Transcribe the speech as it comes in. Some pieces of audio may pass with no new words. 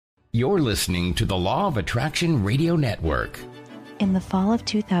You're listening to the Law of Attraction Radio Network. In the fall of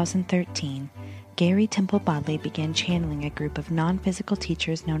 2013, Gary Temple Bodley began channeling a group of non-physical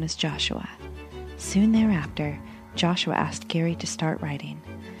teachers known as Joshua. Soon thereafter, Joshua asked Gary to start writing.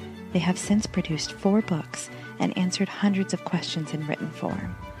 They have since produced 4 books and answered hundreds of questions in written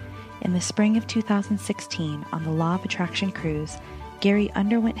form. In the spring of 2016, on the Law of Attraction cruise, Gary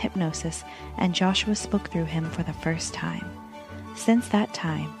underwent hypnosis and Joshua spoke through him for the first time. Since that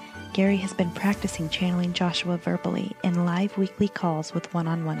time, Gary has been practicing channeling Joshua verbally in live weekly calls with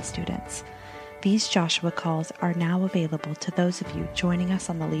one-on-one students. These Joshua calls are now available to those of you joining us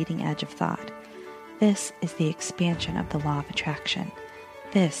on the leading edge of thought. This is the expansion of the Law of Attraction.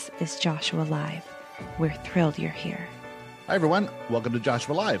 This is Joshua Live. We're thrilled you're here. Hi, everyone. Welcome to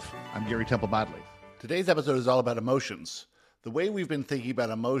Joshua Live. I'm Gary Temple Bodley. Today's episode is all about emotions. The way we've been thinking about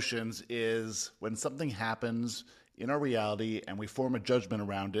emotions is when something happens in our reality and we form a judgment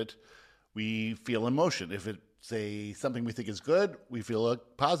around it, we feel emotion. If it's something we think is good, we feel a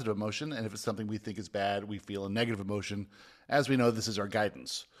positive emotion. And if it's something we think is bad, we feel a negative emotion. As we know, this is our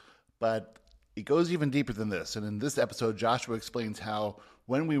guidance. But it goes even deeper than this. And in this episode, Joshua explains how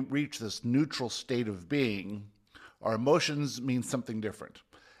when we reach this neutral state of being, our emotions mean something different.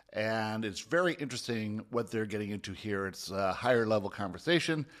 And it's very interesting what they're getting into here. It's a higher level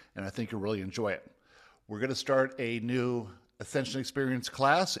conversation, and I think you'll really enjoy it. We're going to start a new Ascension Experience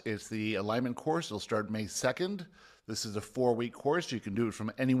class. It's the alignment course. It'll start May 2nd. This is a 4-week course. You can do it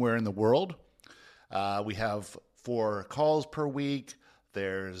from anywhere in the world. We have 4 calls per week.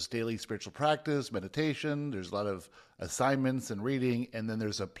 There's daily spiritual practice, meditation. There's a lot of assignments and reading, and then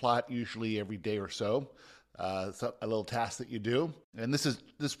there's a plot usually every day or so. A little task that you do. And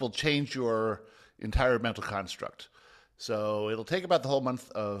this will change your entire mental construct. So it'll take about the whole month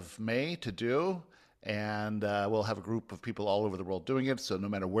of May to do, and we'll have a group of people all over the world doing it. So no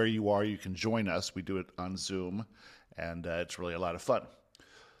matter where you are, you can join us. We do it on Zoom, and it's really a lot of fun.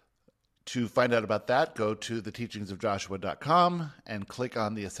 To find out about that, go to theteachingsofjoshua.com and click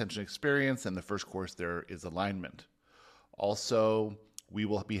on the Ascension Experience, and the first course there is alignment. Also, we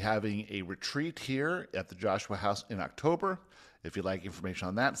will be having a retreat here at the Joshua House in October. If you'd like information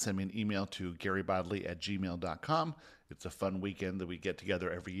on that, send me an email to garybodley@gmail.com. It's a fun weekend that we get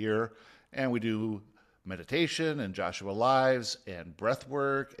together every year, and we do meditation and Joshua Lives and breath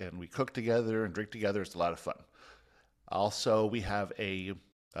work, and we cook together and drink together. It's a lot of fun. Also, we have a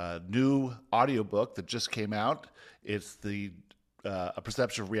new audiobook that just came out. It's A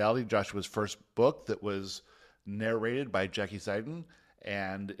Perception of Reality, Joshua's first book that was narrated by Jackie Seiden.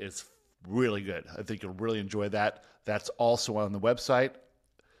 And it's really good. I think you'll really enjoy that. That's also on the website.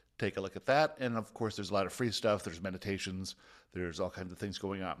 Take a look at that. And of course, there's a lot of free stuff. There's meditations. There's all kinds of things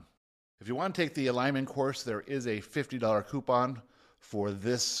going on. If you want to take the alignment course, there is a $50 coupon for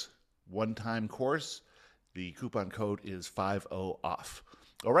this one-time course. The coupon code is 50OFF.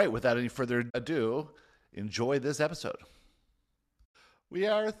 All right, without any further ado, enjoy this episode. We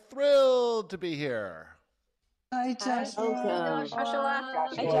are thrilled to be here. Hi, Joshua.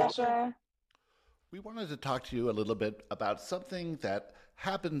 Hi, Joshua. We wanted to talk to you a little bit about something that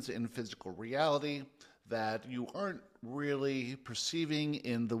happens in physical reality that you aren't really perceiving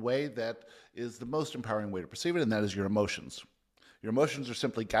in the way that is the most empowering way to perceive it, and that is your emotions. Your emotions are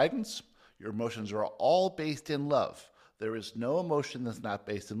simply guidance. Your emotions are all based in love. There is no emotion that's not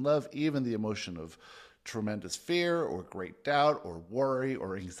based in love, even the emotion of tremendous fear or great doubt or worry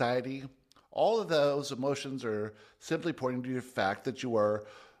or anxiety. All of those emotions are simply pointing to the fact that you are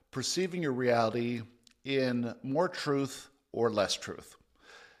perceiving your reality in more truth or less truth.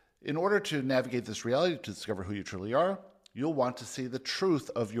 In order to navigate this reality, to discover who you truly are, you'll want to see the truth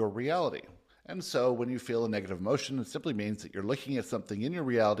of your reality. And so when you feel a negative emotion, it simply means that you're looking at something in your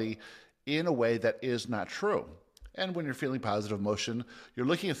reality in a way that is not true. And when you're feeling positive emotion, you're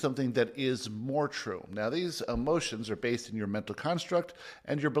looking at something that is more true. Now, these emotions are based in your mental construct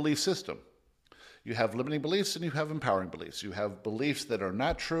and your belief system. You have limiting beliefs and you have empowering beliefs. You have beliefs that are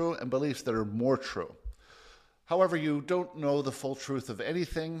not true and beliefs that are more true. However, you don't know the full truth of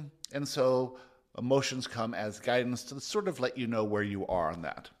anything, and so emotions come as guidance to sort of let you know where you are on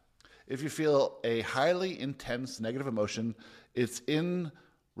that. If you feel a highly intense negative emotion, it's in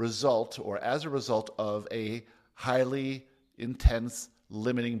result or as a result of a highly intense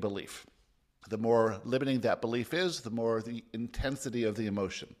limiting belief. The more limiting that belief is, the more the intensity of the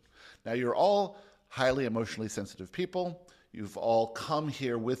emotion. Now, you're all highly emotionally sensitive people. You've all come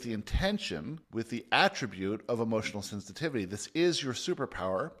here with the intention, with the attribute of emotional sensitivity. This is your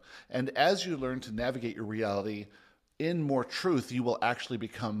superpower. And as you learn to navigate your reality in more truth, you will actually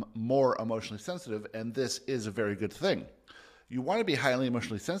become more emotionally sensitive. And this is a very good thing. You want to be highly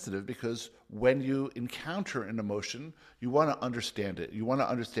emotionally sensitive because when you encounter an emotion, you want to understand it. You want to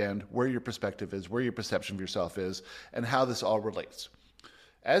understand where your perspective is, where your perception of yourself is, and how this all relates.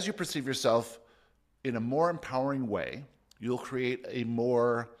 As you perceive yourself in a more empowering way, you'll create a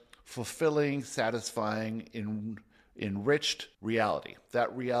more fulfilling, satisfying, enriched reality.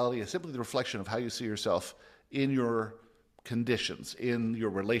 That reality is simply the reflection of how you see yourself in your conditions, in your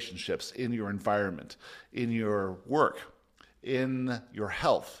relationships, in your environment, in your work, in your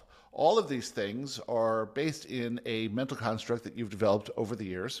health. All of these things are based in a mental construct that you've developed over the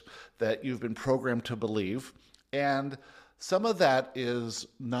years, that you've been programmed to believe, and some of that is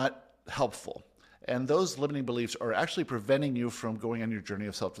not helpful. And those limiting beliefs are actually preventing you from going on your journey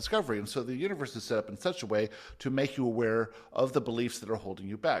of self-discovery. And so the universe is set up in such a way to make you aware of the beliefs that are holding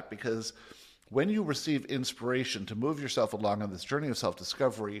you back. Because when you receive inspiration to move yourself along on this journey of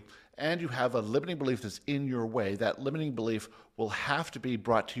self-discovery, and you have a limiting belief that's in your way, that limiting belief will have to be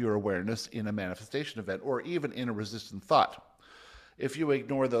brought to your awareness in a manifestation event or even in a resistant thought. If you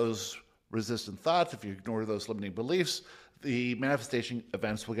ignore those resistant thoughts, if you ignore those limiting beliefs, the manifestation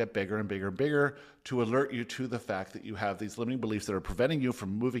events will get bigger and bigger and bigger to alert you to the fact that you have these limiting beliefs that are preventing you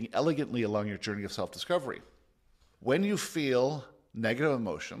from moving elegantly along your journey of self-discovery. When you feel negative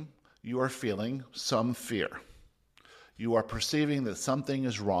emotion, you are feeling some fear. You are perceiving that something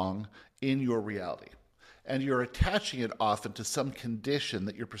is wrong in your reality, and you're attaching it often to some condition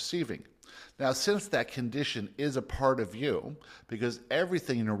that you're perceiving. Now, since that condition is a part of you, because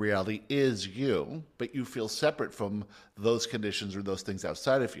everything in your reality is you, but you feel separate from those conditions or those things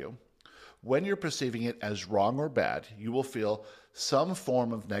outside of you, when you're perceiving it as wrong or bad, you will feel some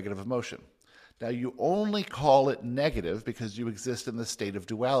form of negative emotion. Now, you only call it negative because you exist in the state of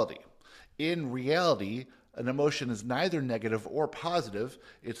duality. In reality, an emotion is neither negative or positive.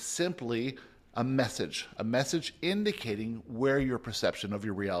 It's simply a message indicating where your perception of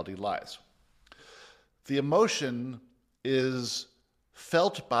your reality lies. The emotion is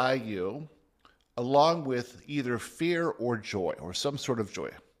felt by you along with either fear or joy, or some sort of joy.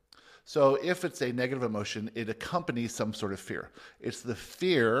 So if it's a negative emotion, it accompanies some sort of fear. It's the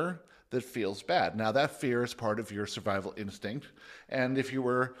fear that feels bad. Now, that fear is part of your survival instinct. And if you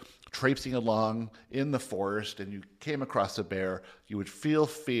were traipsing along in the forest and you came across a bear, you would feel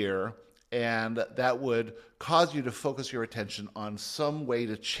fear, and that would cause you to focus your attention on some way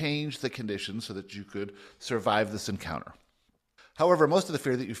to change the conditions so that you could survive this encounter. However, most of the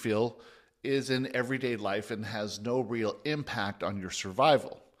fear that you feel is in everyday life and has no real impact on your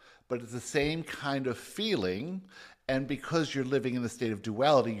survival. But it's the same kind of feeling, and because you're living in the state of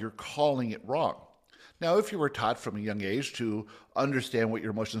duality, you're calling it wrong. Now, if you were taught from a young age to understand what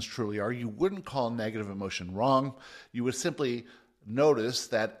your emotions truly are, you wouldn't call negative emotion wrong. You would simply notice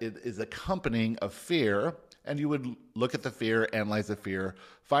that it is accompanying a fear, and you would look at the fear, analyze the fear,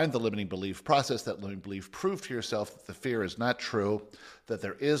 find the limiting belief, process that limiting belief, prove to yourself that the fear is not true, that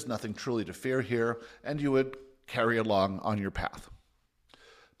there is nothing truly to fear here, and you would carry along on your path.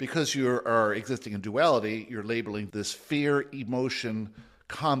 Because you are existing in duality, you're labeling this fear-emotion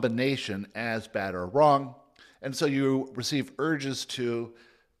combination as bad or wrong, and so you receive urges to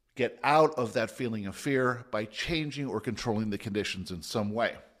get out of that feeling of fear by changing or controlling the conditions in some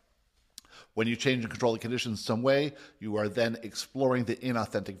way. When you change and control the conditions in some way, you are then exploring the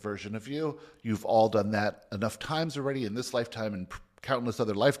inauthentic version of you. You've all done that enough times already in this lifetime and countless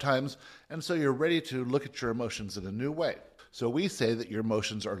other lifetimes, and so you're ready to look at your emotions in a new way. So we say that your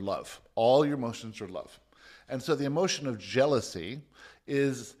emotions are love. All your emotions are love. And so the emotion of jealousy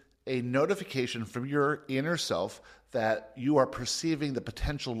is a notification from your inner self that you are perceiving the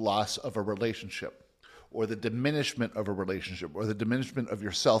potential loss of a relationship, or the diminishment of a relationship, or the diminishment of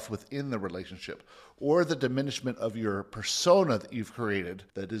yourself within the relationship, or the diminishment of your persona that you've created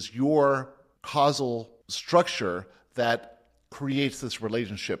that is your causal structure that creates this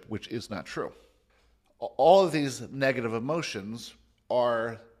relationship, which is not true. All of these negative emotions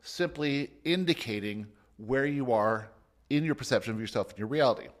are simply indicating where you are in your perception of yourself and your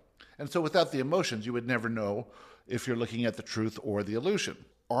reality. And so without the emotions, you would never know if you're looking at the truth or the illusion.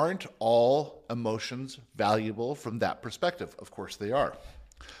 Aren't all emotions valuable from that perspective? Of course they are.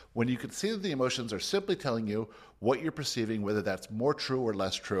 When you can see that the emotions are simply telling you what you're perceiving, whether that's more true or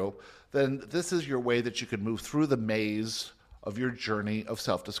less true, then this is your way that you can move through the maze of your journey of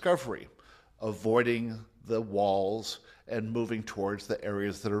self-discovery, avoiding the walls and moving towards the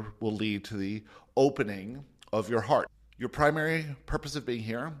areas that will lead to the opening of your heart. Your primary purpose of being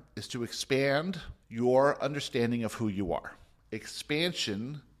here is to expand your understanding of who you are.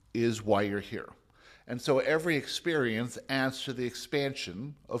 Expansion is why you're here. And so every experience adds to the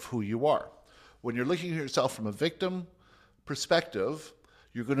expansion of who you are. When you're looking at yourself from a victim perspective,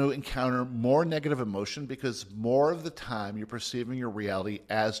 you're going to encounter more negative emotion because more of the time you're perceiving your reality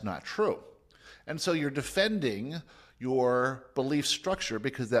as not true. And so you're defending your belief structure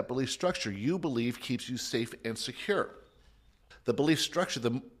because that belief structure you believe keeps you safe and secure. The belief structure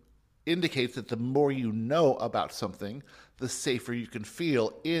indicates that the more you know about something, the safer you can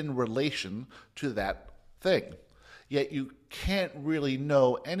feel in relation to that thing. Yet you can't really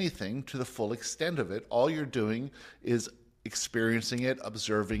know anything to the full extent of it. All you're doing is experiencing it,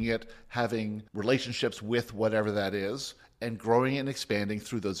 observing it, having relationships with whatever that is, and growing and expanding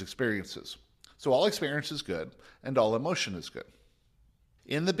through those experiences. So all experience is good, and all emotion is good.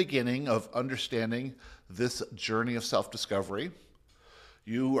 In the beginning of understanding this journey of self-discovery,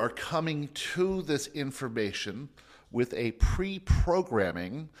 you are coming to this information with a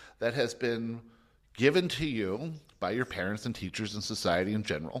pre-programming that has been given to you by your parents and teachers and society in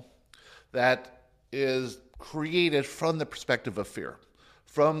general that is created from the perspective of fear,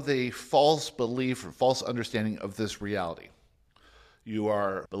 from the false belief or false understanding of this reality. You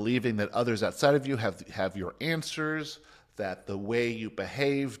are believing that others outside of you have your answers, that the way you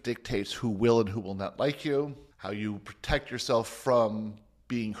behave dictates who will and who will not like you, how you protect yourself from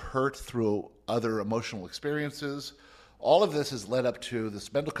being hurt through other emotional experiences. All of this has led up to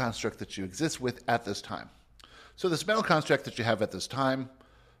this mental construct that you exist with at this time. So this mental construct that you have at this time,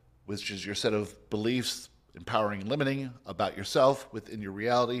 which is your set of beliefs, empowering and limiting about yourself within your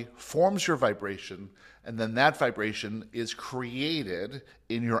reality, forms your vibration, and then that vibration is created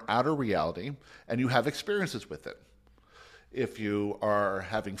in your outer reality, and you have experiences with it. If you are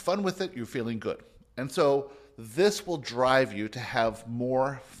having fun with it, you're feeling good. And so this will drive you to have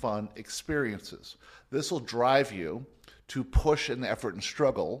more fun experiences. This will drive you to push and effort and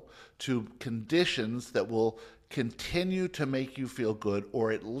struggle to conditions that will continue to make you feel good,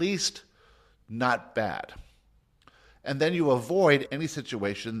 or at least not bad. And then you avoid any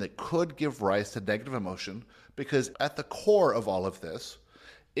situation that could give rise to negative emotion, because at the core of all of this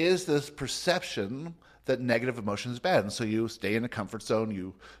is this perception that negative emotion is bad. And so you stay in a comfort zone.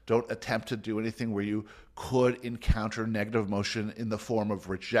 You don't attempt to do anything where you could encounter negative emotion in the form of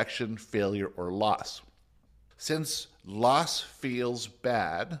rejection, failure, or loss. Since loss feels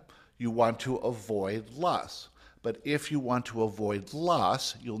bad, you want to avoid loss. But if you want to avoid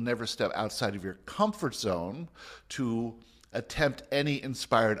loss, you'll never step outside of your comfort zone to attempt any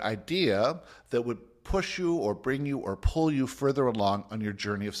inspired idea that would push you or bring you or pull you further along on your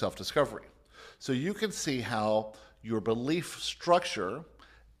journey of self-discovery. So you can see how your belief structure,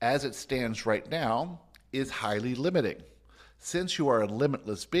 as it stands right now, is highly limiting. Since you are a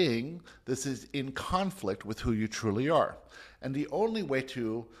limitless being, this is in conflict with who you truly are. And the only way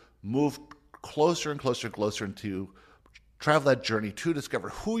to move closer and closer and closer and to travel that journey to discover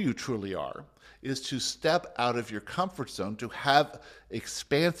who you truly are is to step out of your comfort zone, to have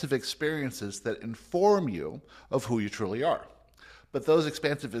expansive experiences that inform you of who you truly are. But those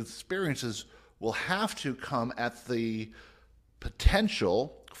expansive experiences will have to come at the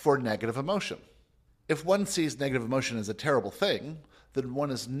potential for negative emotion. If one sees negative emotion as a terrible thing, then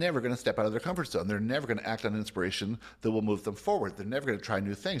one is never going to step out of their comfort zone. They're never going to act on inspiration that will move them forward. They're never going to try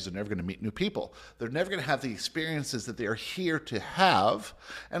new things. They're never going to meet new people. They're never going to have the experiences that they are here to have.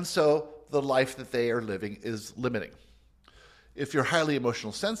 And so the life that they are living is limiting. If you're highly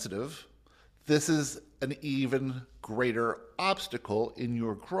emotional sensitive, this is an even greater obstacle in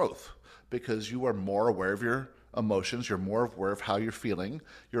your growth because you are more aware of your emotions. You're more aware of how you're feeling.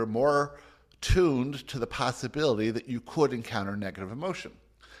 You're more tuned to the possibility that you could encounter negative emotion.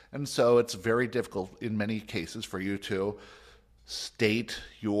 And so it's very difficult in many cases for you to state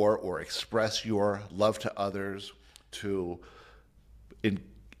your or express your love to others, to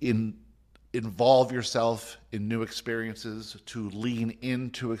involve yourself in new experiences, to lean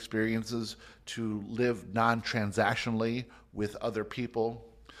into experiences, to live non-transactionally with other people,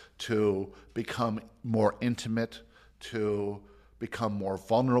 to become more intimate, to become more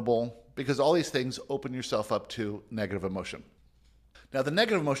vulnerable, because all these things open yourself up to negative emotion. Now, the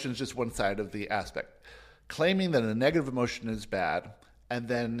negative emotion is just one side of the aspect. Claiming that a negative emotion is bad and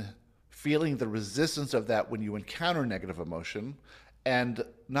then feeling the resistance of that when you encounter negative emotion and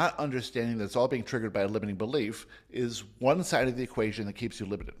not understanding that it's all being triggered by a limiting belief is one side of the equation that keeps you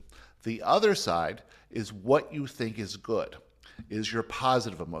limited. The other side is what you think is good, is your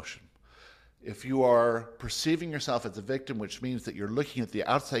positive emotion. If you are perceiving yourself as a victim, which means that you're looking at the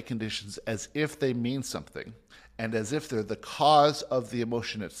outside conditions as if they mean something and as if they're the cause of the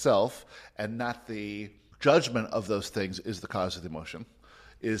emotion itself and not the judgment of those things is the cause of the emotion,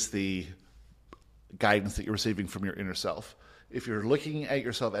 is the guidance that you're receiving from your inner self. If you're looking at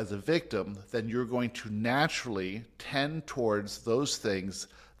yourself as a victim, then you're going to naturally tend towards those things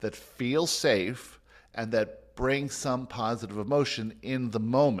that feel safe and that bring some positive emotion in the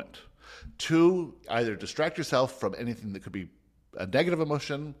moment to either distract yourself from anything that could be a negative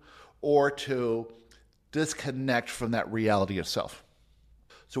emotion or to disconnect from that reality itself.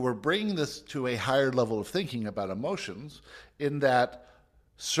 So we're bringing this to a higher level of thinking about emotions in that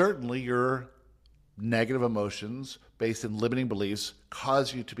certainly your negative emotions based in limiting beliefs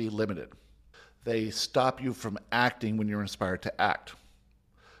cause you to be limited. They stop you from acting when you're inspired to act.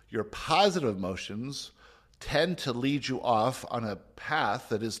 Your positive emotions tend to lead you off on a path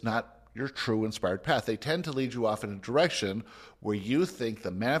that is not your true inspired path. They tend to lead you off in a direction where you think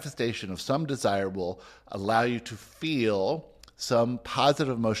the manifestation of some desire will allow you to feel some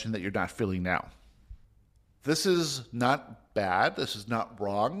positive emotion that you're not feeling now. This is not bad. This is not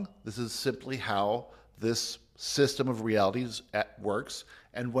wrong. This is simply how this system of realities works.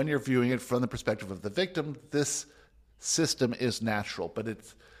 And when you're viewing it from the perspective of the victim, this system is natural, but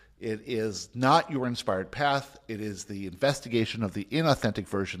it is not your inspired path. It is the investigation of the inauthentic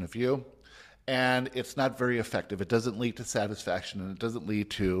version of you, and it's not very effective. It doesn't lead to satisfaction, and it doesn't lead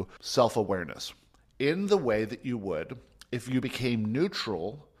to self-awareness in the way that you would if you became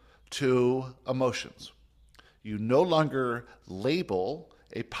neutral to emotions. You no longer label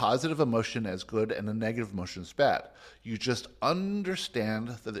a positive emotion as good and a negative emotion as bad. You just understand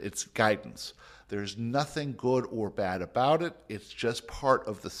that it's guidance. There's nothing good or bad about it. It's just part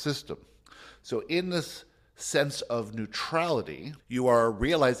of the system. So in this sense of neutrality, you are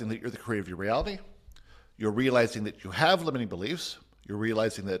realizing that you're the creator of your reality. You're realizing that you have limiting beliefs. You're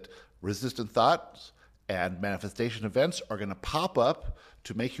realizing that resistant thoughts and manifestation events are going to pop up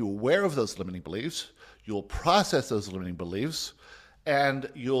to make you aware of those limiting beliefs. You'll process those limiting beliefs, and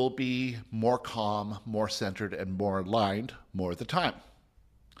you'll be more calm, more centered, and more aligned more of the time.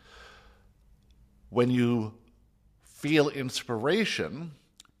 When you feel inspiration,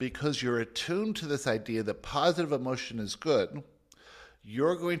 because you're attuned to this idea that positive emotion is good,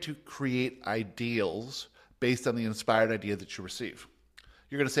 you're going to create ideals based on the inspired idea that you receive.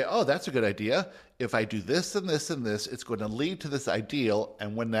 You're going to say, oh, that's a good idea. If I do this and this and this, it's going to lead to this ideal.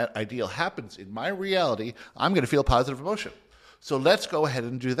 And when that ideal happens in my reality, I'm going to feel positive emotion. So let's go ahead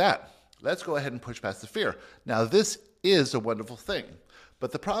and do that. Let's go ahead and push past the fear. Now, this is a wonderful thing.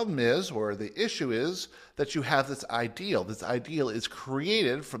 But the problem is, or the issue is, that you have this ideal. This ideal is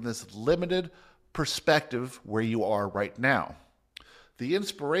created from this limited perspective where you are right now. The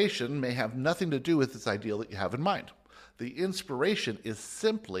inspiration may have nothing to do with this ideal that you have in mind. The inspiration is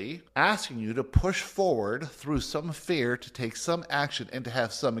simply asking you to push forward through some fear, to take some action, and to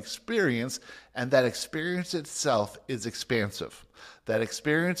have some experience, and that experience itself is expansive. That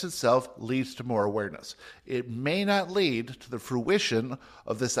experience itself leads to more awareness. It may not lead to the fruition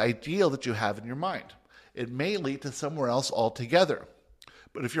of this ideal that you have in your mind. It may lead to somewhere else altogether.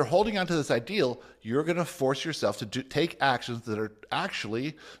 But if you're holding on to this ideal, you're going to force yourself to take actions that are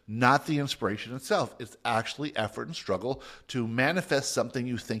actually not the inspiration itself. It's actually effort and struggle to manifest something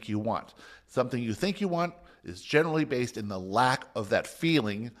you think you want. Something you think you want is generally based in the lack of that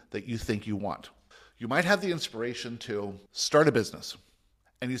feeling that you think you want. You might have the inspiration to start a business.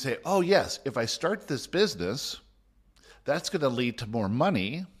 And you say, oh yes, if I start this business, that's going to lead to more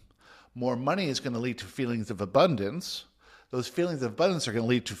money. More money is going to lead to feelings of abundance. Those feelings of abundance are going to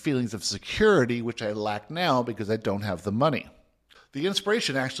lead to feelings of security, which I lack now because I don't have the money. The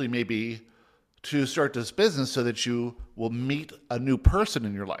inspiration actually may be to start this business so that you will meet a new person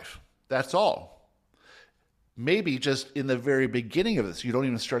in your life. That's all. Maybe just in the very beginning of this, you don't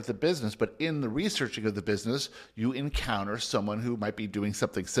even start the business, but in the researching of the business, you encounter someone who might be doing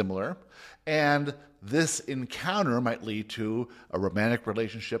something similar. And this encounter might lead to a romantic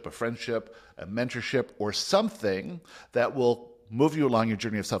relationship, a friendship, a mentorship, or something that will move you along your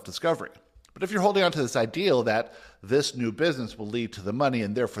journey of self-discovery. But if you're holding on to this ideal that this new business will lead to the money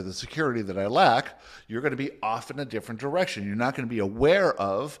and therefore the security that I lack, you're going to be off in a different direction. You're not going to be aware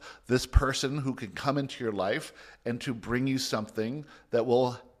of this person who can come into your life and to bring you something that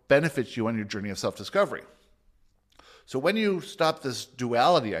will benefit you on your journey of self-discovery. So when you stop this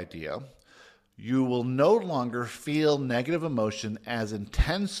duality idea, you will no longer feel negative emotion as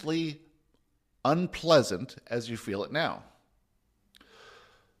intensely unpleasant as you feel it now.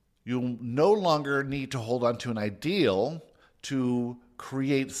 You'll no longer need to hold on to an ideal to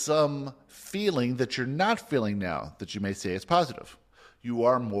create some feeling that you're not feeling now that you may say is positive. You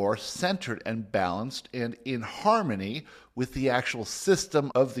are more centered and balanced and in harmony with the actual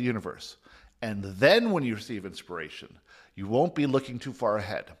system of the universe. And then when you receive inspiration, you won't be looking too far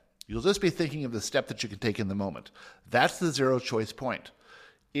ahead. You'll just be thinking of the step that you can take in the moment. That's the zero choice point.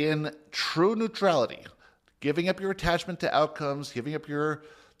 In true neutrality, giving up your attachment to outcomes, giving up your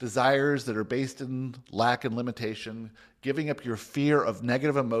desires that are based in lack and limitation, giving up your fear of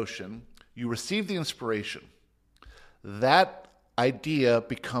negative emotion, you receive the inspiration. That idea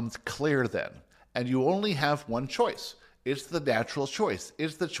becomes clear then, and you only have one choice. It's the natural choice.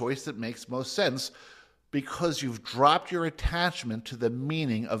 It's the choice that makes most sense because you've dropped your attachment to the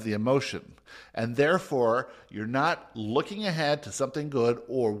meaning of the emotion. And therefore, you're not looking ahead to something good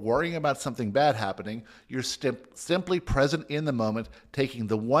or worrying about something bad happening. You're simply present in the moment, taking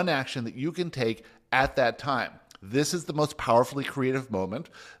the one action that you can take at that time. This is the most powerfully creative moment.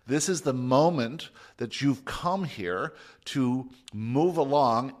 This is the moment that you've come here to move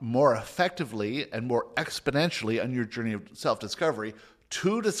along more effectively and more exponentially on your journey of self-discovery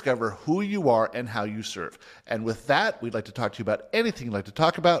to discover who you are and how you serve. And with that, we'd like to talk to you about anything you'd like to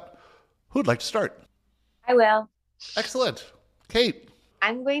talk about. Who'd like to start? I will. Excellent. Kate.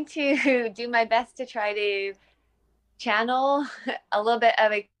 I'm going to do my best to try to channel a little bit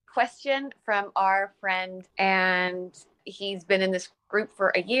of a question from our friend, and he's been in this group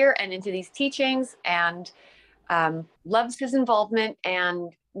for a year and into these teachings and loves his involvement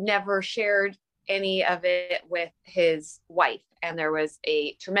and never shared any of it with his wife. And there was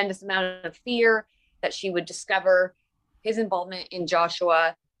a tremendous amount of fear that she would discover his involvement in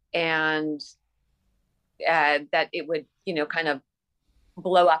Joshua and that it would, kind of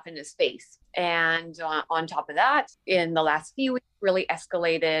blow up in his face. And on top of that, in the last few weeks, really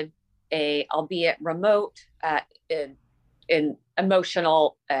escalated albeit remote, an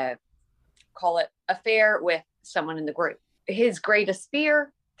emotional, call it affair with someone in the group. His greatest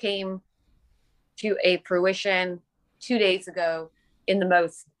fear came to a fruition 2 days ago in the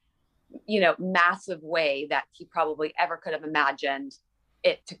most, massive way that he probably ever could have imagined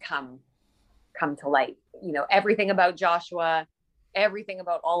it to come to light. Everything about Joshua, everything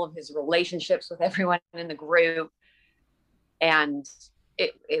about all of his relationships with everyone in the group. And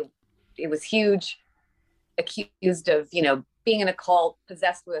it was huge, accused of, being in a cult,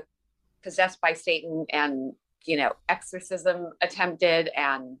 possessed by Satan, and, exorcism attempted,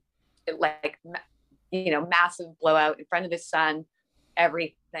 and massive blowout in front of his son,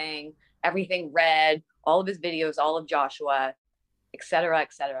 everything read, all of his videos, all of Joshua, et cetera,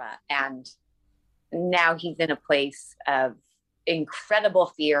 et cetera. And now he's in a place of incredible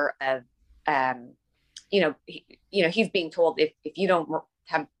fear of, he's being told if you don't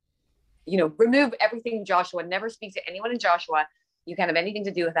have, remove everything Joshua, never speak to anyone in Joshua, you can't have anything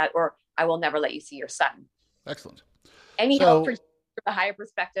to do with that, or I will never let you see your son. Excellent. Any help for a higher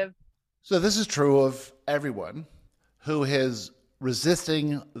perspective? So this is true of everyone who is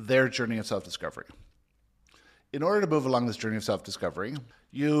resisting their journey of self-discovery. In order to move along this journey of self-discovery,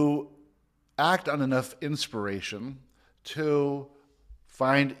 you act on enough inspiration to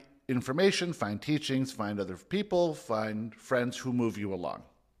find information, find teachings, find other people, find friends who move you along.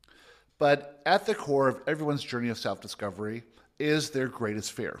 But at the core of everyone's journey of self-discovery is their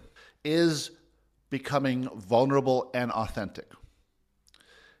greatest fear, is becoming vulnerable and authentic.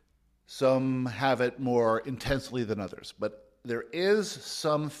 Some have it more intensely than others, but there is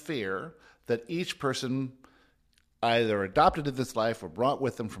some fear that each person either adopted in this life or brought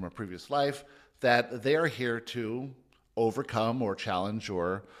with them from a previous life that they are here to overcome or challenge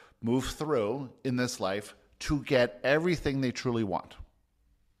or move through in this life to get everything they truly want.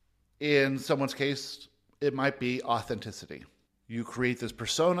 In someone's case, it might be authenticity. You create this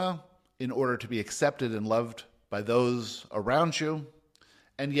persona in order to be accepted and loved by those around you,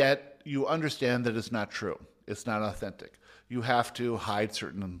 and yet you understand that it's not true. It's not authentic. You have to hide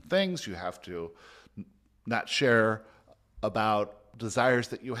certain things. You have to not share about desires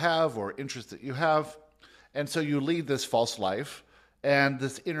that you have or interests that you have. And so you lead this false life, and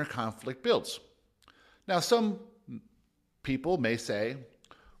this inner conflict builds. Now, some people may say,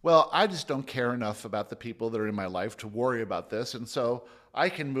 well, I just don't care enough about the people that are in my life to worry about this, and so I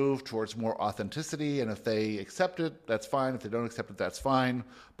can move towards more authenticity, and if they accept it, that's fine. If they don't accept it, that's fine.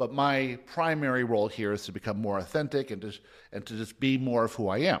 But my primary role here is to become more authentic and to just be more of who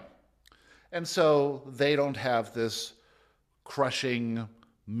I am. And so they don't have this crushing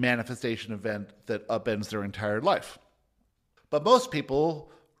manifestation event that upends their entire life. But most people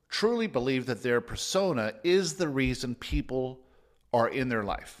truly believe that their persona is the reason people are in their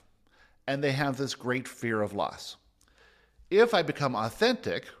life, and they have this great fear of loss. If I become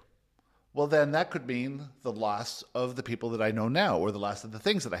authentic, well, then that could mean the loss of the people that I know now, or the loss of the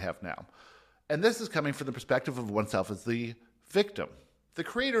things that I have now. And this is coming from the perspective of oneself as the victim. The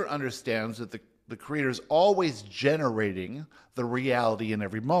creator understands that The creator is always generating the reality in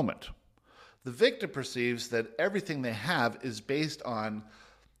every moment. The victim perceives that everything they have is based on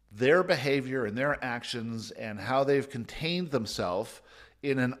their behavior and their actions and how they've contained themselves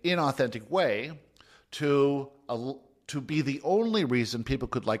in an inauthentic way to be the only reason people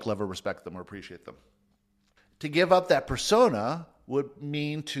could like, love, or respect them or appreciate them. To give up that persona would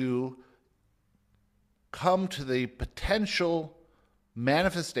mean to come to the potential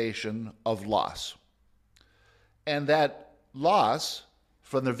manifestation of loss. And that loss,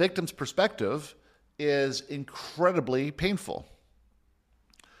 from the victim's perspective, is incredibly painful.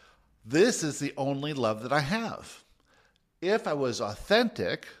 This is the only love that I have. If I was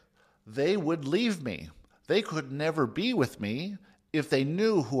authentic, they would leave me. They could never be with me if they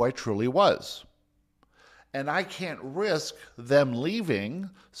knew who I truly was. And I can't risk them leaving,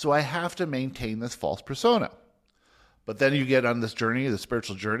 so I have to maintain this false persona. But then you get on this journey, the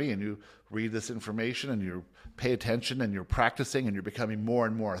spiritual journey, and you read this information and you pay attention and you're practicing and you're becoming more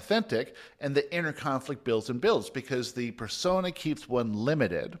and more authentic, and the inner conflict builds and builds because the persona keeps one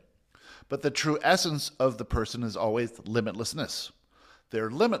limited, but the true essence of the person is always limitlessness.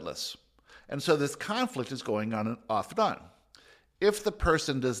 They're limitless. And so this conflict is going on and off and on. If the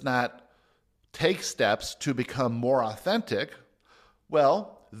person does not take steps to become more authentic,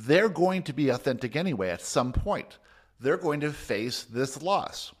 well, they're going to be authentic anyway at some point. They're going to face this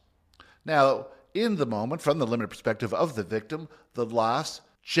loss. Now, in the moment, from the limited perspective of the victim, the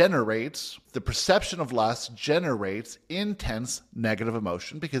perception of loss generates intense negative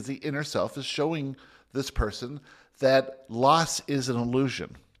emotion because the inner self is showing this person that loss is an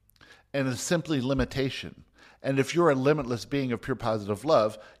illusion and is simply limitation. And if you're a limitless being of pure positive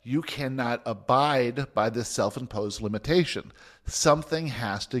love, you cannot abide by this self-imposed limitation. Something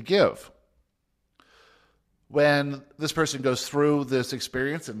has to give. When this person goes through this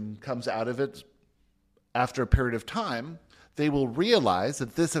experience and comes out of it after a period of time, they will realize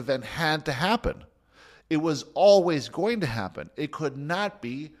that this event had to happen. It was always going to happen. It could not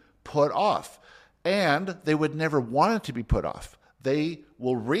be put off. And they would never want it to be put off. They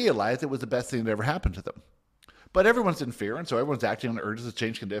will realize it was the best thing that ever happened to them. But everyone's in fear, and so everyone's acting on urges to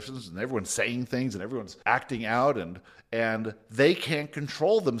change conditions, and everyone's saying things, and everyone's acting out, and they can't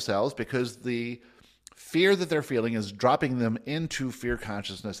control themselves because the fear that they're feeling is dropping them into fear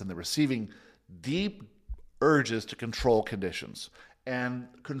consciousness, and they're receiving deep urges to control conditions, and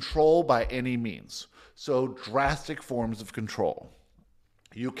control by any means. So drastic forms of control.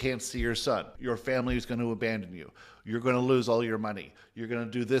 You can't see your son. Your family is going to abandon you. You're going to lose all your money. You're going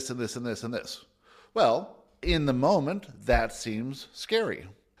to do this and this and this and this. Well, in the moment, that seems scary.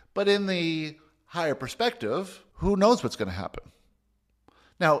 But in the higher perspective, who knows what's going to happen?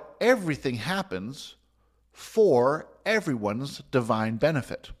 Now, everything happens for everyone's divine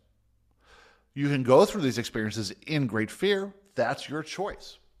benefit. You can go through these experiences in great fear. That's your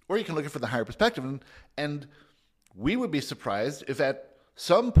choice. Or you can look at it from the higher perspective. And we would be surprised if at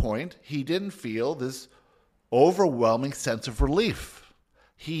some point he didn't feel this overwhelming sense of relief.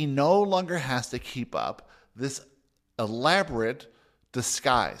 He no longer has to keep up this elaborate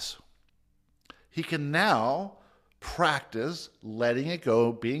disguise. He can now practice letting it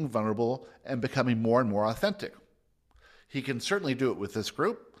go, being vulnerable, and becoming more and more authentic. He can certainly do it with this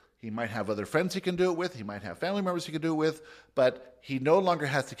group. He might have other friends he can do it with. He might have family members he can do it with, but he no longer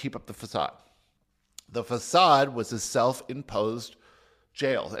has to keep up the facade. The facade was his self-imposed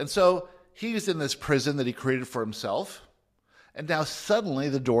jail. And so he's in this prison that he created for himself, and now suddenly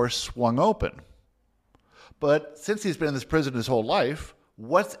the door swung open. But since he's been in this prison his whole life,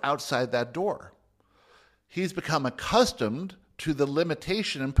 what's outside that door? He's become accustomed to the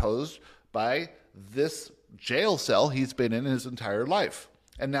limitation imposed by this jail cell he's been in his entire life.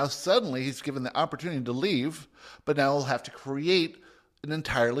 And now suddenly he's given the opportunity to leave, but now he'll have to create an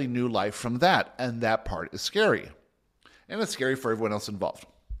entirely new life from that. And that part is scary. And it's scary for everyone else involved.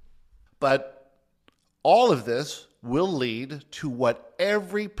 But all of this will lead to what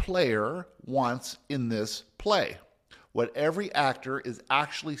every player wants in this play. What every actor is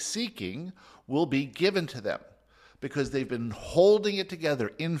actually seeking will be given to them because they've been holding it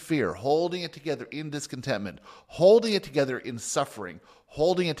together in fear, holding it together in discontentment, holding it together in suffering,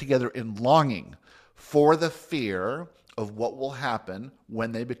 holding it together in longing for the fear of what will happen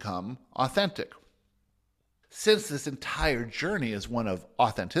when they become authentic. Since this entire journey is one of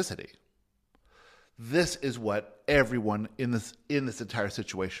authenticity, this is what everyone in this entire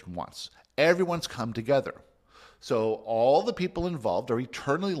situation wants. Everyone's come together. So all the people involved are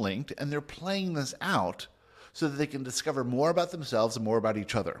eternally linked, and they're playing this out so that they can discover more about themselves and more about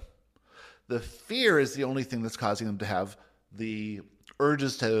each other. The fear is the only thing that's causing them to have the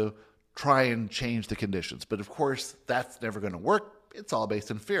urges to try and change the conditions. But of course, that's never going to work. It's all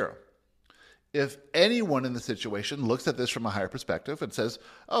based in fear. If anyone in the situation looks at this from a higher perspective and says,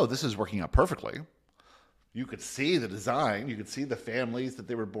 oh, this is working out perfectly, you could see the design, you could see the families that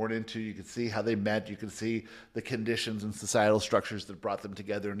they were born into, you could see how they met, you could see the conditions and societal structures that brought them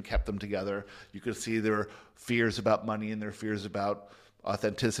together and kept them together. You could see their fears about money and their fears about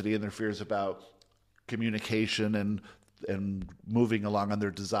authenticity and their fears about communication and moving along on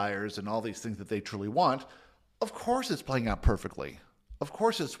their desires and all these things that they truly want. Of course it's playing out perfectly. Of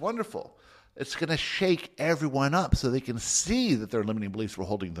course it's wonderful. It's going to shake everyone up so they can see that their limiting beliefs were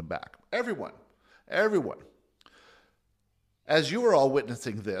holding them back. Everyone. As you are all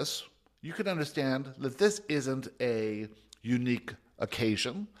witnessing this, you can understand that this isn't a unique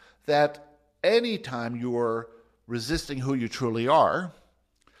occasion, that anytime you're resisting who you truly are,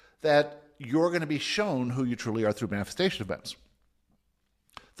 that you're going to be shown who you truly are through manifestation events.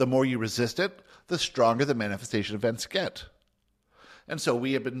 The more you resist it, the stronger the manifestation events get. And so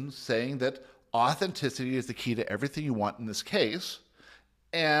we have been saying that authenticity is the key to everything you want in this case.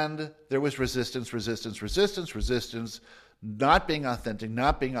 And there was resistance, not being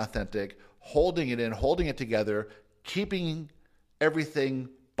authentic, holding it in, holding it together, keeping everything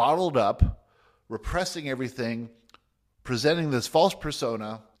bottled up, repressing everything, presenting this false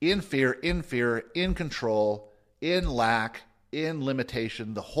persona in fear, in control, in lack, in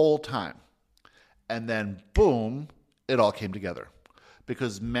limitation the whole time. And then boom, it all came together.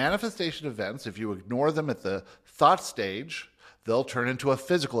 Because manifestation events, if you ignore them at the thought stage, they'll turn into a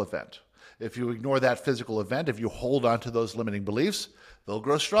physical event. If you ignore that physical event, if you hold on to those limiting beliefs, they'll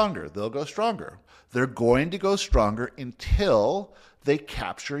grow stronger. They're going to go stronger until they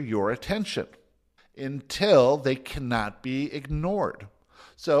capture your attention, until they cannot be ignored.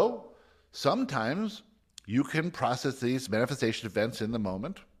 So sometimes you can process these manifestation events in the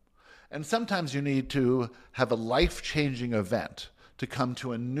moment, and sometimes you need to have a life-changing event to come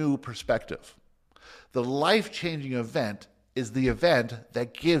to a new perspective. The life-changing event is the event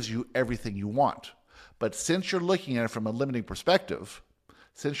that gives you everything you want. But since you're looking at it from a limiting perspective,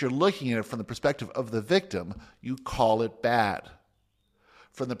 since you're looking at it from the perspective of the victim, you call it bad.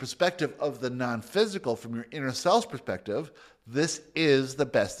 From the perspective of the non-physical, from your inner self's perspective, this is the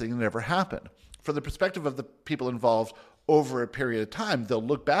best thing that ever happened. From the perspective of the people involved over a period of time, they'll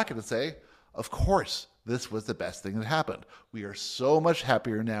look back and say, of course, this was the best thing that happened. We are so much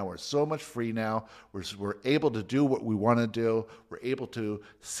happier now. We're so much free now. We're able to do what we want to do. We're able to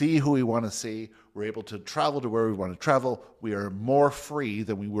see who we want to see. We're able to travel to where we want to travel. We are more free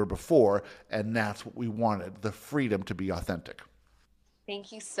than we were before, and that's what we wanted, the freedom to be authentic.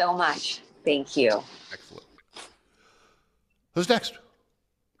 Thank you so much. Thank you. Excellent. Who's next?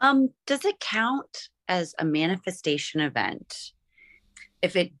 Does it count as a manifestation event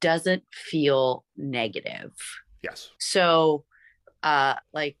if it doesn't feel negative? Yes. So,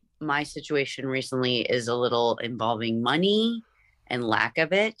 like my situation recently is a little involving money and lack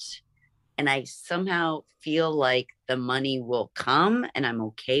of it. And I somehow feel like the money will come and I'm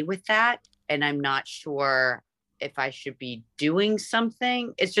okay with that. And I'm not sure if I should be doing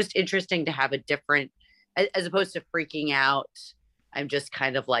something. It's just interesting to have a different, as opposed to freaking out, I'm just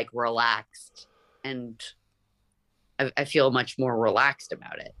kind of like relaxed, and I feel much more relaxed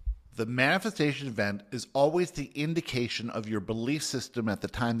about it. The manifestation event is always the indication of your belief system at the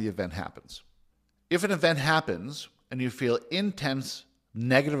time the event happens. If an event happens and you feel intense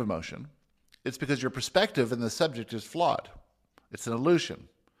negative emotion, it's because your perspective and the subject is flawed. It's an illusion.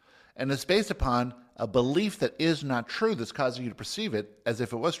 And it's based upon a belief that is not true that's causing you to perceive it as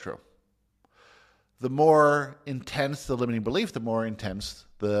if it was true. The more intense the limiting belief, the more intense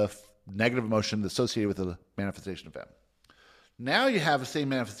the negative emotion associated with the manifestation event. Now you have the same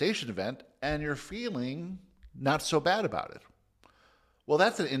manifestation event and you're feeling not so bad about it. Well,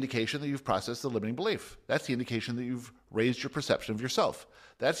 that's an indication that you've processed the limiting belief. That's the indication that you've raised your perception of yourself.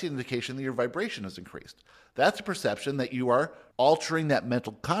 That's the indication that your vibration has increased. That's a perception that you are altering that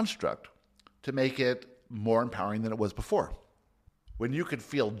mental construct to make it more empowering than it was before. When you could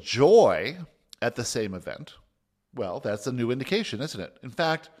feel joy at the same event, well, that's a new indication, isn't it? In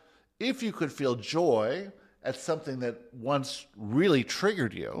fact, if you could feel joy at something that once really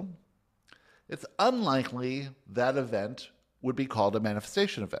triggered you, it's unlikely that event would be called a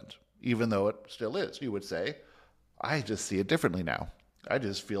manifestation event, even though it still is. You would say, I just see it differently now. I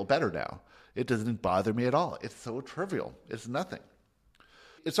just feel better now. It doesn't bother me at all. It's so trivial. It's nothing.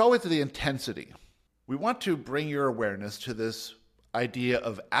 It's always the intensity. We want to bring your awareness to this idea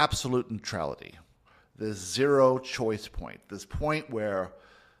of absolute neutrality, this zero choice point, this point where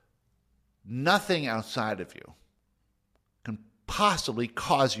nothing outside of you can possibly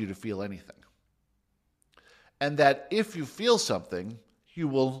cause you to feel anything. And that if you feel something, you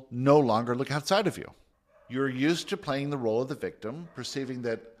will no longer look outside of you. You're used to playing the role of the victim, perceiving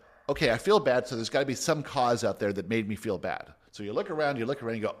that, okay, I feel bad, so there's got to be some cause out there that made me feel bad. So you look around, you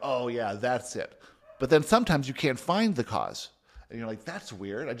go, oh yeah, that's it. But then sometimes you can't find the cause. And you're like, that's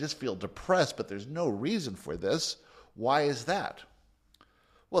weird. I just feel depressed, but there's no reason for this. Why is that?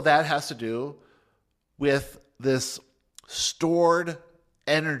 Well, that has to do with this stored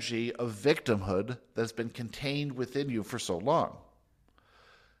energy of victimhood that's been contained within you for so long.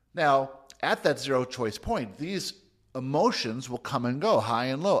 Now, at that zero choice point, these emotions will come and go, high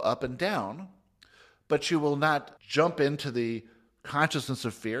and low, up and down, but you will not jump into the consciousness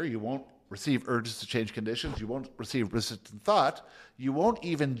of fear. You won't receive urges to change conditions. You won't receive resistant thought. You won't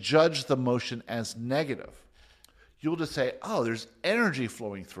even judge the emotion as negative. You'll just say, oh, there's energy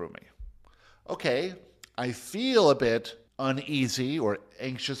flowing through me. Okay, I feel a bit uneasy or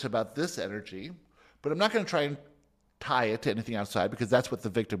anxious about this energy, but I'm not going to try and tie it to anything outside because that's what the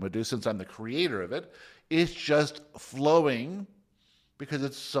victim would do since I'm the creator of it. It's just flowing because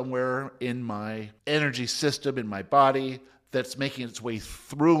it's somewhere in my energy system, in my body, that's making its way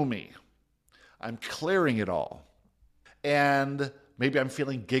through me. I'm clearing it all. And maybe I'm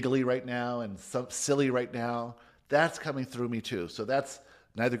feeling giggly right now and silly right now. That's coming through me too. So that's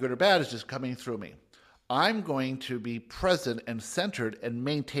neither good or bad, it's just coming through me. I'm going to be present and centered and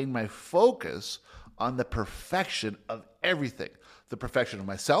maintain my focus on the perfection of everything. The perfection of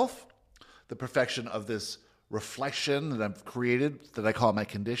myself, the perfection of this reflection that I've created that I call my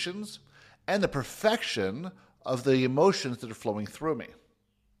conditions, and the perfection of the emotions that are flowing through me.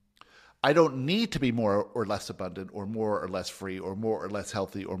 I don't need to be more or less abundant or more or less free or more or less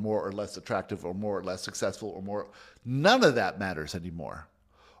healthy or more or less attractive or more or less successful or more. None of that matters anymore.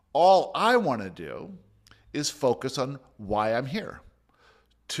 All I want to do is focus on why I'm here,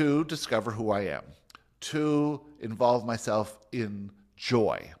 to discover who I am, to involve myself in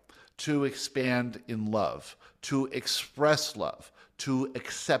joy, to expand in love, to express love, to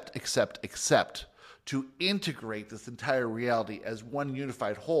accept, to integrate this entire reality as one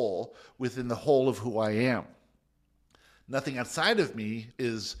unified whole within the whole of who I am. Nothing outside of me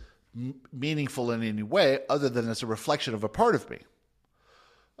is meaningful in any way other than as a reflection of a part of me.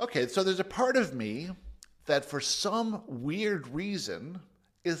 Okay, so there's a part of me that for some weird reason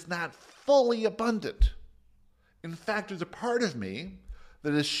is not fully abundant. In fact, there's a part of me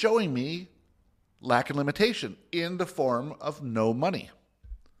that is showing me lack and limitation in the form of no money.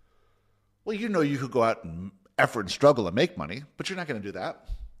 Well, you know you could go out and effort and struggle and make money, but you're not going to do that.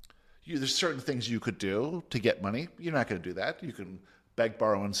 There's certain things you could do to get money. You're not going to do that. You can beg,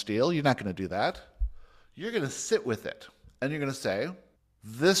 borrow, and steal. You're not going to do that. You're going to sit with it, and you're going to say,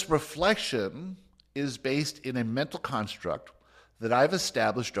 this reflection is based in a mental construct that I've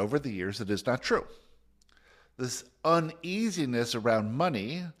established over the years that is not true. This uneasiness around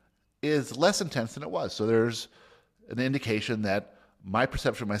money is less intense than it was. So there's an indication that my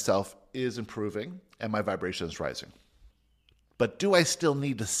perception of myself is improving and my vibration is rising. But do I still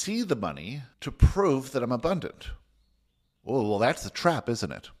need to see the money to prove that I'm abundant? Oh, well, that's the trap,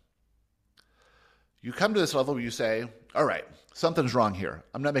 isn't it? You come to this level where you say, all right, something's wrong here.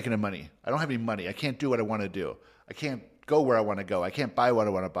 I'm not making any money. I don't have any money. I can't do what I want to do. I can't go where I want to go. I can't buy what I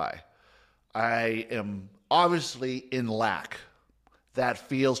want to buy. I am obviously in lack. That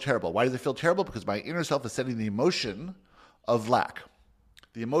feels terrible. Why does it feel terrible? Because my inner self is sending the emotion of lack,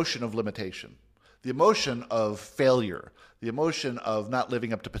 the emotion of limitation, the emotion of failure, the emotion of not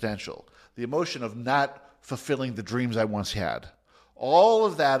living up to potential, the emotion of not fulfilling the dreams I once had. All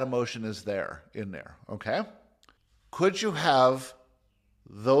of that emotion is in there, okay? Could you have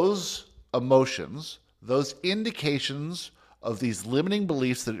those emotions, those indications of these limiting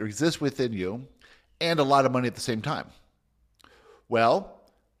beliefs that exist within you, and a lot of money at the same time? Well,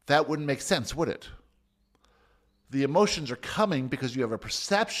 that wouldn't make sense, would it? The emotions are coming because you have a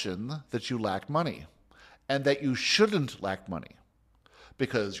perception that you lack money and that you shouldn't lack money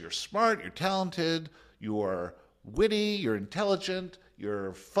because you're smart, you're talented, you're witty, you're intelligent,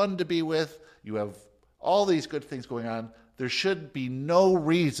 you're fun to be with, you have all these good things going on. There should be no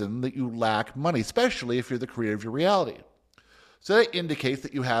reason that you lack money, especially if you're the creator of your reality. So that indicates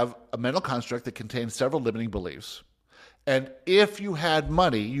that you have a mental construct that contains several limiting beliefs. And if you had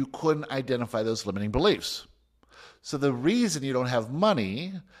money, you couldn't identify those limiting beliefs. So the reason you don't have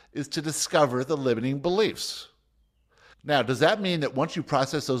money is to discover the limiting beliefs. Now, does that mean that once you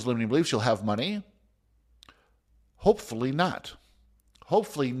process those limiting beliefs, you'll have money? Hopefully not.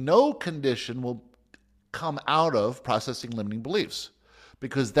 Hopefully no condition will come out of processing limiting beliefs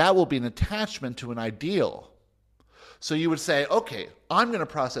because that will be an attachment to an ideal. So you would say, okay, I'm going to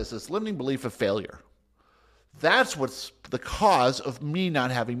process this limiting belief of failure. That's what's the cause of me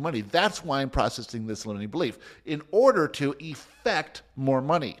not having money. That's why I'm processing this limiting belief in order to effect more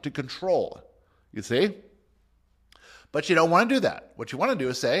money, to control. You see? But you don't want to do that. What you want to do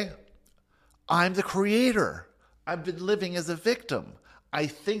is say, I'm the creator. I've been living as a victim. I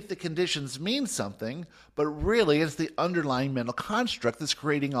think the conditions mean something, but really it's the underlying mental construct that's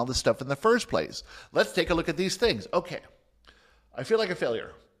creating all this stuff in the first place. Let's take a look at these things. Okay, I feel like a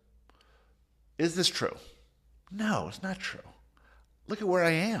failure. Is this true? No, it's not true. Look at where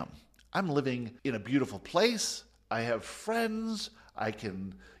I am. I'm living in a beautiful place. I have friends. I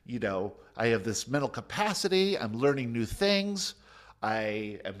can, I have this mental capacity. I'm learning new things.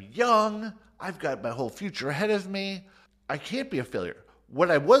 I am young. I've got my whole future ahead of me. I can't be a failure. What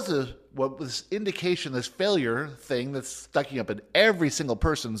was indication, this failure thing that's stuck up in every single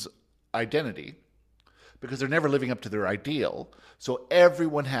person's identity, because they're never living up to their ideal. So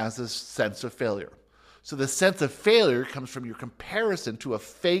everyone has this sense of failure. So the sense of failure comes from your comparison to a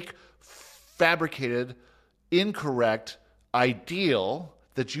fake, fabricated, incorrect ideal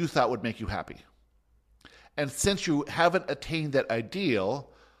that you thought would make you happy. And since you haven't attained that ideal,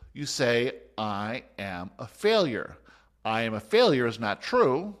 you say, I am a failure. I am a failure is not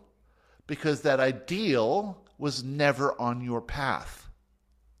true because that ideal was never on your path.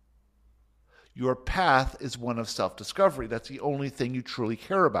 Your path is one of self-discovery. That's the only thing you truly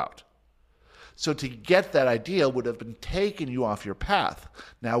care about. So to get that ideal would have been taking you off your path.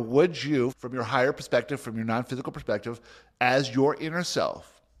 Now, would you, from your higher perspective, from your non-physical perspective, as your inner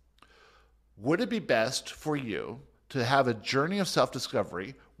self, would it be best for you to have a journey of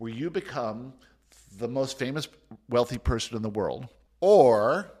self-discovery where you become the most famous wealthy person in the world,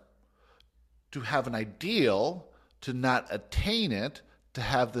 or to have an ideal, to not attain it, to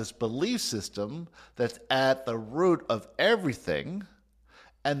have this belief system that's at the root of everything,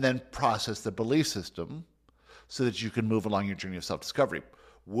 and then process the belief system so that you can move along your journey of self-discovery?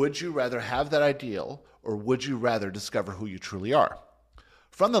 Would you rather have that ideal, or would you rather discover who you truly are?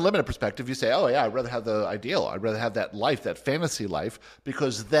 From the limited perspective, you say, oh yeah, I'd rather have the ideal. I'd rather have that life, that fantasy life,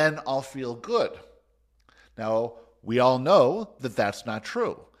 because then I'll feel good. Now, we all know that that's not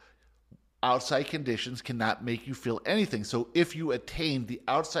true. Outside conditions cannot make you feel anything. So if you attained the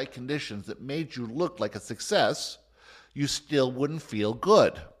outside conditions that made you look like a success, you still wouldn't feel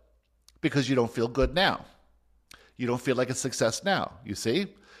good because you don't feel good now. You don't feel like a success now, you see?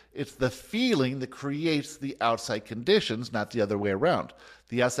 It's the feeling that creates the outside conditions, not the other way around.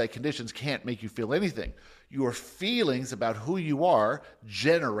 The outside conditions can't make you feel anything. Your feelings about who you are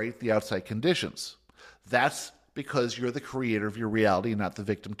generate the outside conditions. That's because you're the creator of your reality and not the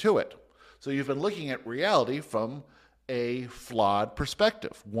victim to it. So you've been looking at reality from a flawed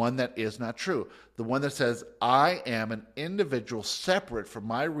perspective, one that is not true. The one that says, I am an individual separate from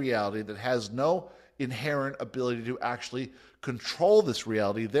my reality that has no inherent ability to actually control this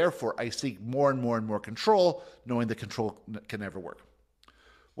reality. Therefore, I seek more and more and more control, knowing that control can never work.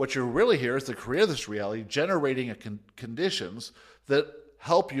 What you're really here is the creator of this reality, generating conditions that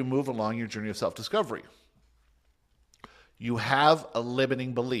help you move along your journey of self-discovery. You have a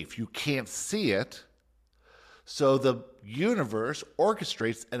limiting belief. You can't see it. So the universe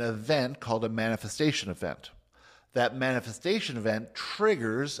orchestrates an event called a manifestation event. That manifestation event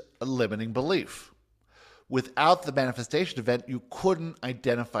triggers a limiting belief. Without the manifestation event, you couldn't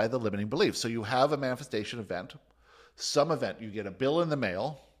identify the limiting belief. So you have a manifestation event, some event, you get a bill in the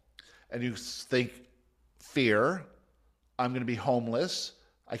mail, and you think, fear, I'm going to be homeless,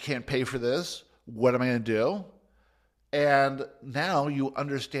 I can't pay for this, what am I going to do? And now you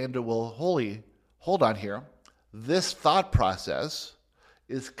understand, well, hold on here. This thought process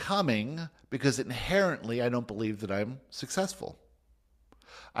is coming because inherently I don't believe that I'm successful.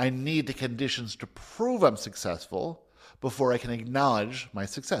 I need the conditions to prove I'm successful before I can acknowledge my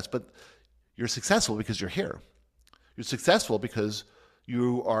success. But you're successful because you're here. You're successful because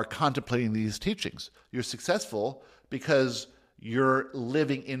you are contemplating these teachings. You're successful because you're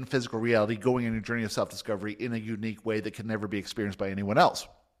living in physical reality, going on your journey of self-discovery in a unique way that can never be experienced by anyone else.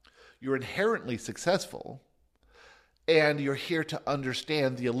 You're inherently successful, and you're here to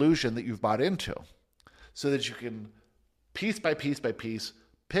understand the illusion that you've bought into so that you can, piece by piece by piece,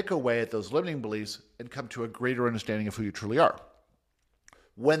 pick away at those limiting beliefs and come to a greater understanding of who you truly are.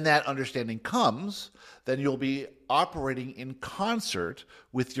 When that understanding comes, then you'll be operating in concert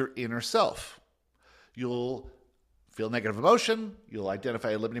with your inner self. You'll feel negative emotion, you'll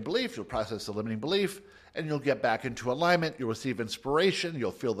identify a limiting belief, you'll process the limiting belief, and you'll get back into alignment. You'll receive inspiration,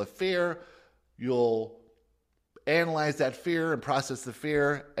 you'll feel the fear, you'll analyze that fear and process the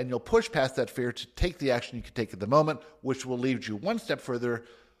fear, and you'll push past that fear to take the action you can take at the moment, which will lead you one step further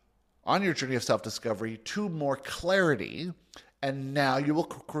on your journey of self-discovery to more clarity, and now you will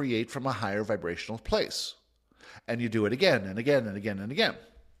create from a higher vibrational place. And you do it again and again and again and again.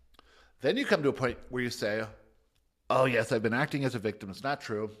 Then you come to a point where you say, oh yes, I've been acting as a victim. It's not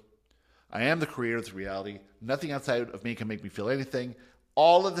true. I am the creator of this reality. Nothing outside of me can make me feel anything.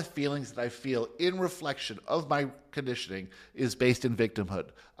 All of the feelings that I feel in reflection of my conditioning is based in victimhood.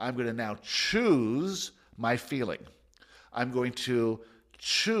 I'm going to now choose my feeling. I'm going to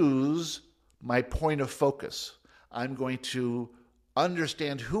choose my point of focus. I'm going to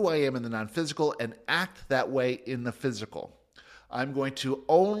understand who I am in the non-physical and act that way in the physical. I'm going to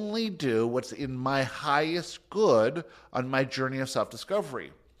only do what's in my highest good on my journey of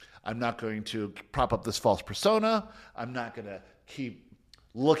self-discovery. I'm not going to prop up this false persona. I'm not going to keep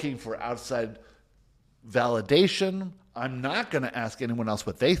looking for outside validation. I'm not going to ask anyone else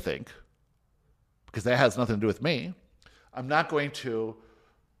what they think, because that has nothing to do with me. I'm not going to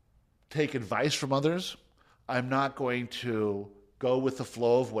take advice from others. I'm not going to go with the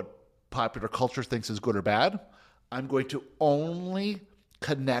flow of what popular culture thinks is good or bad. I'm going to only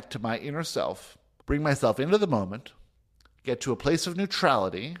connect to my inner self, bring myself into the moment, get to a place of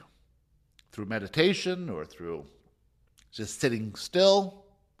neutrality through meditation or through just sitting still,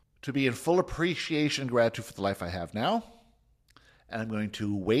 to be in full appreciation and gratitude for the life I have now. And I'm going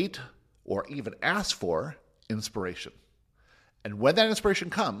to wait or even ask for inspiration. And when that inspiration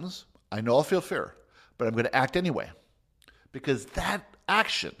comes, I know I'll feel fear, but I'm going to act anyway. Because that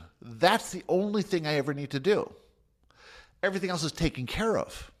action, that's the only thing I ever need to do. Everything else is taken care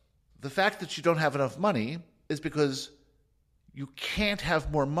of. The fact that you don't have enough money is because you can't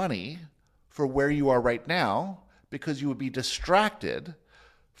have more money for where you are right now, because you would be distracted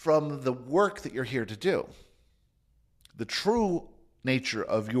from the work that you're here to do. The true nature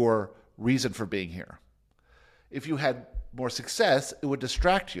of your reason for being here. If you had more success, it would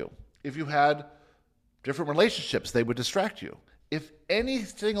distract you. If you had different relationships, they would distract you. If any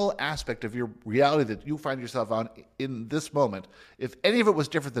single aspect of your reality that you find yourself on in this moment, if any of it was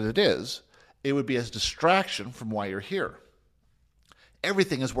different than it would be a distraction from why you're here.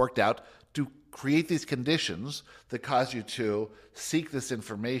 Everything is worked out to create these conditions that cause you to seek this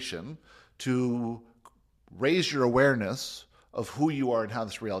information, to raise your awareness of who you are and how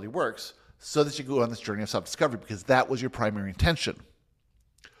this reality works, so that you go on this journey of self-discovery, because that was your primary intention.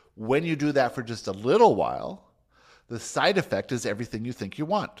 When you do that for just a little while, the side effect is everything you think you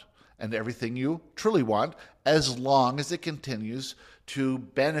want and everything you truly want, as long as it continues to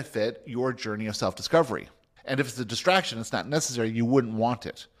benefit your journey of self-discovery. And if it's a distraction, it's not necessary, you wouldn't want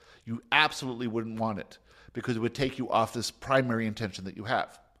it. You absolutely wouldn't want it, because it would take you off this primary intention that you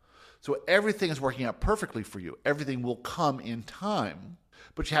have. So everything is working out perfectly for you. Everything will come in time,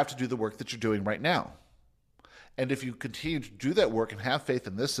 but you have to do the work that you're doing right now. And if you continue to do that work and have faith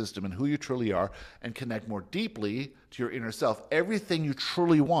in this system and who you truly are and connect more deeply to your inner self, everything you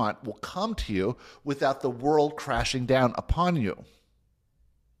truly want will come to you without the world crashing down upon you.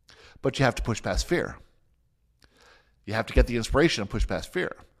 But you have to push past fear. You have to get the inspiration and push past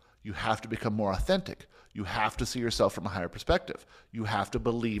fear. You have to become more authentic. You have to see yourself from a higher perspective. You have to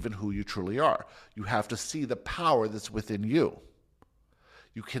believe in who you truly are. You have to see the power that's within you.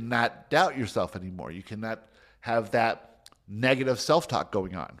 You cannot doubt yourself anymore. You cannot have that negative self-talk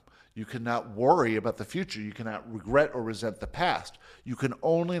going on. You cannot worry about the future. You cannot regret or resent the past. You can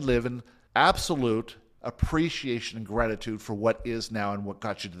only live in absolute appreciation and gratitude for what is now and what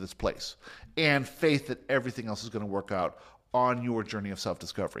got you to this place, and faith that everything else is going to work out on your journey of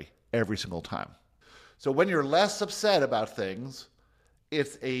self-discovery every single time. So when you're less upset about things,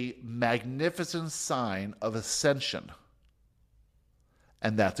 it's a magnificent sign of ascension.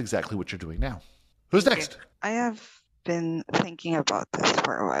 And that's exactly what you're doing now. Who's next? I have been thinking about this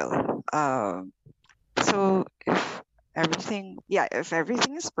for a while. So if everything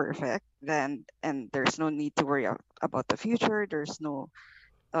is perfect, then and there's no need to worry about the future. There's no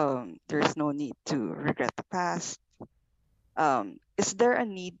need to regret the past. Is there a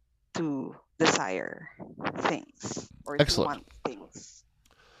need to desire things or Excellent. to want things?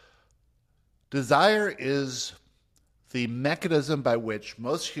 Desire is the mechanism by which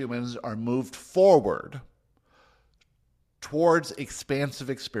most humans are moved forward towards expansive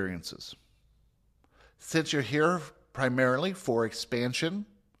experiences. Since you're here primarily for expansion,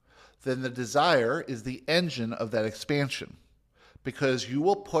 then the desire is the engine of that expansion, because you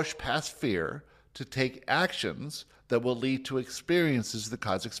will push past fear to take actions that will lead to experiences that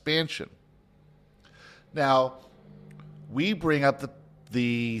cause expansion. Now, we bring up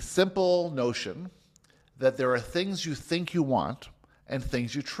the simple notion that there are things you think you want and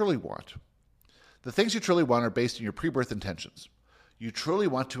things you truly want. The things you truly want are based on your pre-birth intentions. You truly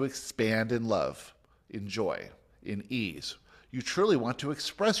want to expand in love, in joy, in ease. You truly want to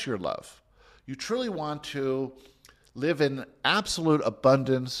express your love. You truly want to live in absolute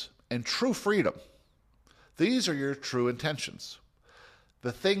abundance and true freedom. These are your true intentions.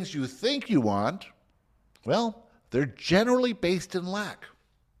 The things you think you want, well, they're generally based in lack.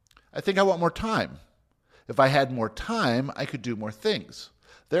 I think I want more time. If I had more time, I could do more things.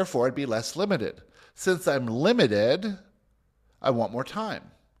 Therefore, I'd be less limited. Since I'm limited, I want more time.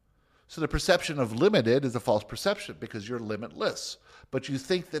 So the perception of limited is a false perception because you're limitless. But you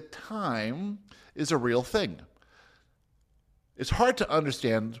think that time is a real thing. It's hard to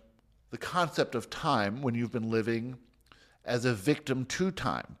understand the concept of time when you've been living as a victim to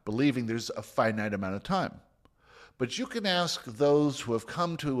time, believing there's a finite amount of time. But you can ask those who have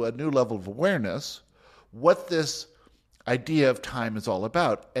come to a new level of awareness what this idea of time is all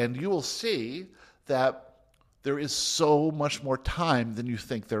about. And you will see that there is so much more time than you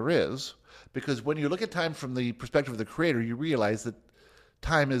think there is, because when you look at time from the perspective of the Creator, you realize that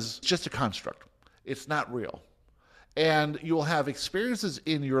time is just a construct. It's not real. And you will have experiences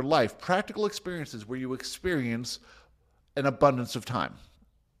in your life, practical experiences, where you experience an abundance of time.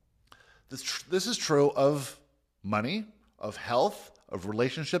 This is true of money, of health, of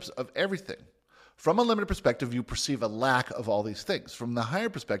relationships, of everything. From a limited perspective, you perceive a lack of all these things. From the higher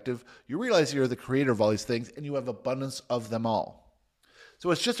perspective, you realize you're the creator of all these things and you have abundance of them all.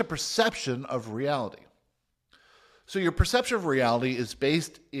 So it's just a perception of reality. So your perception of reality is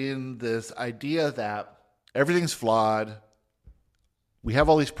based in this idea that everything's flawed, we have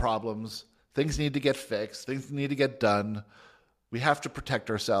all these problems, things need to get fixed, things need to get done, we have to protect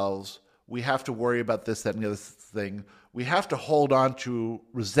ourselves, we have to worry about this, that, and the other thing. We have to hold on to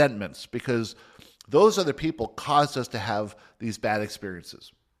resentments because those other people caused us to have these bad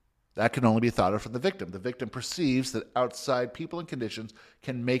experiences. That can only be thought of from the victim. The victim perceives that outside people and conditions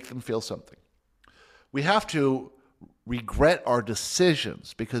can make them feel something. We have to regret our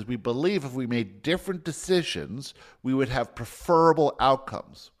decisions because we believe if we made different decisions, we would have preferable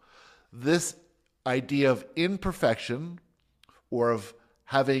outcomes. This idea of imperfection or of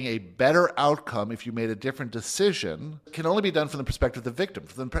having a better outcome if you made a different decision can only be done from the perspective of the victim.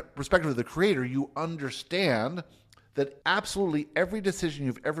 From the perspective of the Creator, you understand that absolutely every decision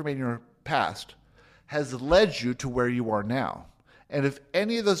you've ever made in your past has led you to where you are now. And if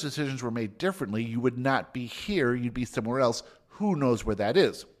any of those decisions were made differently, you would not be here, you'd be somewhere else. Who knows where that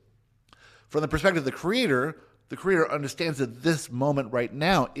is? From the perspective of the Creator understands that this moment right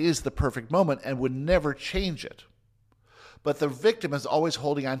now is the perfect moment and would never change it. But the victim is always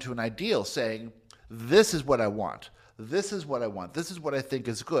holding on to an ideal, saying, this is what I want. This is what I want. This is what I think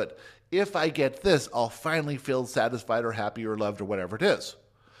is good. If I get this, I'll finally feel satisfied or happy or loved or whatever it is.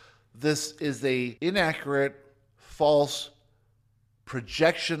 This is an inaccurate, false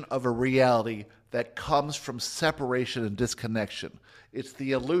projection of a reality that comes from separation and disconnection. It's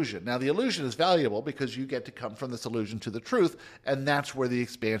the illusion. Now, the illusion is valuable because you get to come from this illusion to the truth, and that's where the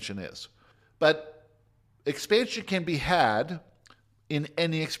expansion is. But expansion can be had in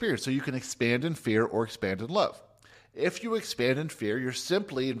any experience. So you can expand in fear or expand in love. If you expand in fear, you're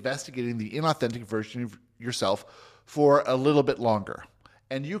simply investigating the inauthentic version of yourself for a little bit longer.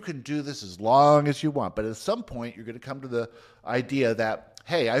 And you can do this as long as you want. But at some point, you're going to come to the idea that,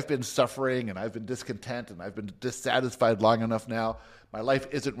 hey, I've been suffering and I've been discontent and I've been dissatisfied long enough now. My life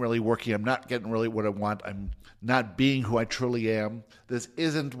isn't really working. I'm not getting really what I want. I'm not being who I truly am. This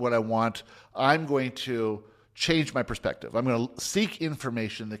isn't what I want. I'm going to change my perspective. I'm going to seek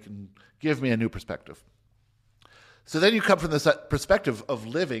information that can give me a new perspective. So then you come from this perspective of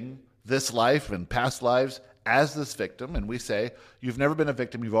living this life and past lives as this victim, and we say, you've never been a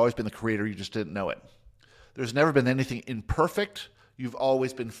victim, you've always been the creator, you just didn't know it. There's never been anything imperfect. You've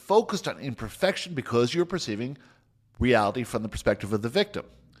always been focused on imperfection because you're perceiving reality from the perspective of the victim.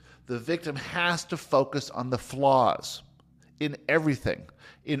 The victim has to focus on the flaws in everything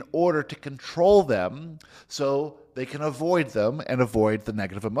in order to control them so they can avoid them and avoid the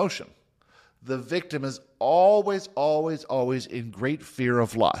negative emotion. The victim is always, always, always in great fear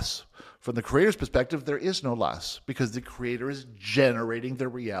of loss. From the creator's perspective, there is no loss because the creator is generating the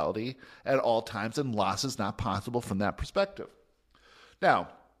reality at all times, and loss is not possible from that perspective. Now,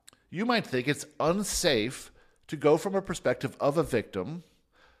 you might think it's unsafe to go from a perspective of a victim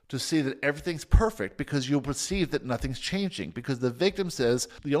to see that everything's perfect because you'll perceive that nothing's changing, because the victim says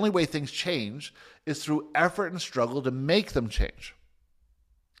the only way things change is through effort and struggle to make them change.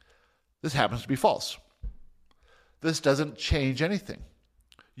 This happens to be false. This doesn't change anything.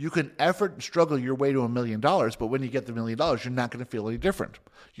 You can effort and struggle your way to $1 million, but when you get the $1 million, you're not going to feel any different.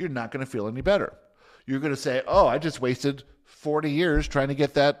 You're not going to feel any better. You're going to say, oh, I just wasted 40 years trying to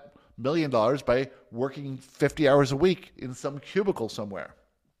get that $1 million by working 50 hours a week in some cubicle somewhere.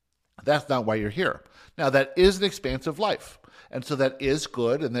 That's not why you're here. Now, that is an expansive life. And so that is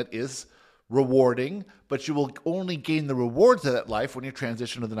good and that is rewarding, but you will only gain the rewards of that life when you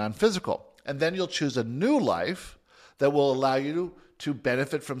transition to the non-physical. And then you'll choose a new life that will allow you to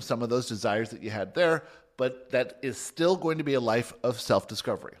benefit from some of those desires that you had there, but that is still going to be a life of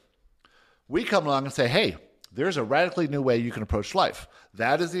self-discovery. We come along and say, hey, there's a radically new way you can approach life.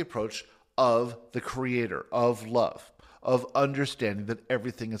 That is the approach of the Creator, of love, of understanding that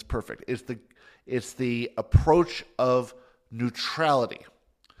everything is perfect. It's the approach of neutrality.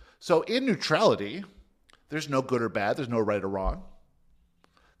 So in neutrality, there's no good or bad. There's no right or wrong.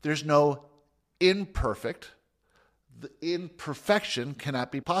 There's no imperfect. The imperfection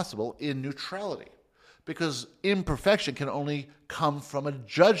cannot be possible in neutrality because imperfection can only come from a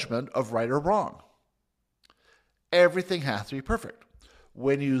judgment of right or wrong. Everything has to be perfect.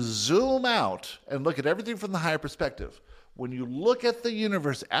 When you zoom out and look at everything from the higher perspective, when you look at the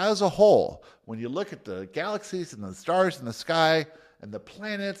universe as a whole, when you look at the galaxies and the stars in the sky and the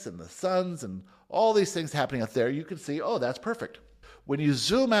planets and the suns and all these things happening out there, you can see, oh, that's perfect. When you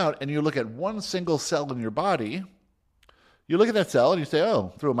zoom out and you look at one single cell in your body, you look at that cell and you say,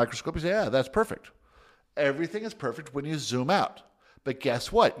 oh, through a microscope, you say, yeah, that's perfect. Everything is perfect when you zoom out. But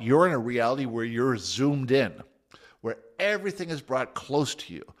guess what? You're in a reality where you're zoomed in, where everything is brought close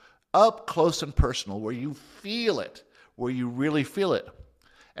to you, up close and personal, where you feel it, where you really feel it.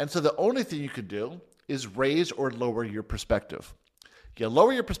 And so the only thing you can do is raise or lower your perspective. You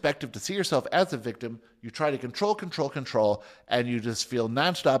lower your perspective to see yourself as a victim, you try to control, and you just feel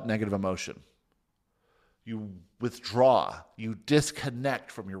nonstop negative emotion. You withdraw, you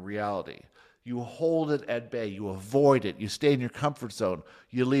disconnect from your reality. You hold it at bay, you avoid it, you stay in your comfort zone,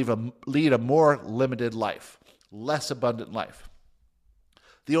 you lead a more limited life, less abundant life.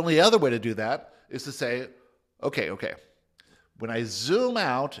 The only other way to do that is to say, okay, when I zoom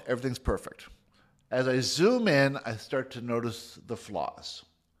out, everything's perfect. As I zoom in, I start to notice the flaws.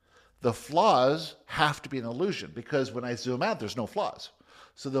 The flaws have to be an illusion because when I zoom out, there's no flaws.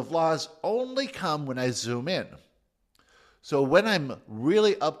 So the flaws only come when I zoom in. So when I'm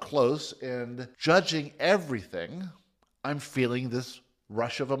really up close and judging everything, I'm feeling this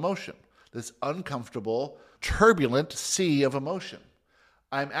rush of emotion, this uncomfortable, turbulent sea of emotion.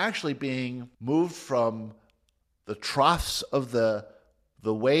 I'm actually being moved from the troughs of the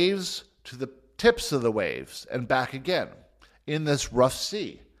waves to the tips of the waves and back again in this rough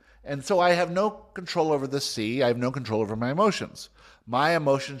sea. And so I have no control over the sea. I have no control over my emotions. My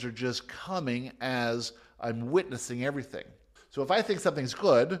emotions are just coming as I'm witnessing everything. So if I think something's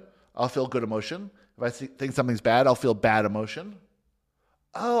good, I'll feel good emotion. If I think something's bad, I'll feel bad emotion.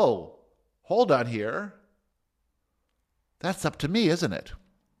 Oh, hold on here. That's up to me, isn't it?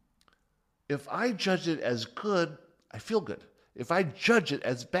 If I judge it as good, I feel good. If I judge it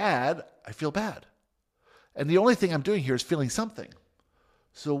as bad, I feel bad. And the only thing I'm doing here is feeling something.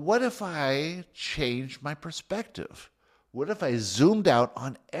 So what if I changed my perspective? What if I zoomed out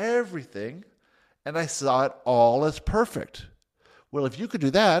on everything and I saw it all as perfect? Well, if you could do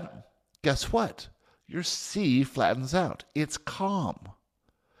that, guess what? Your sea flattens out. It's calm.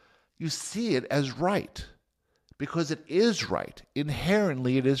 You see it as right because it is right.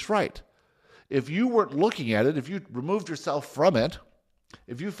 Inherently, it is right. If you weren't looking at it, if you removed yourself from it,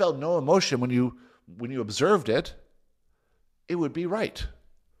 if you felt no emotion when you observed it, it would be right.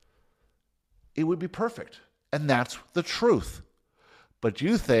 It would be perfect. And that's the truth. But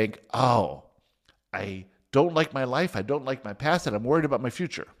you think, oh, I don't like my life, I don't like my past, and I'm worried about my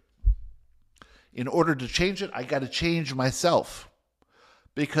future. In order to change it, I got to change myself.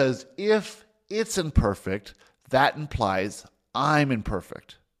 Because if it's imperfect, that implies I'm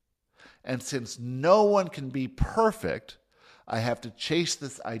imperfect. And since no one can be perfect, I have to chase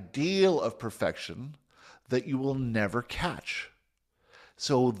this ideal of perfection that you will never catch.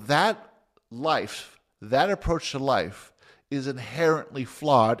 So that life, that approach to life, is inherently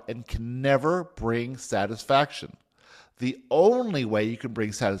flawed and can never bring satisfaction. The only way you can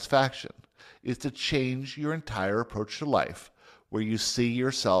bring satisfaction is to change your entire approach to life, where you see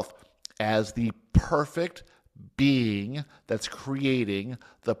yourself as the perfect being that's creating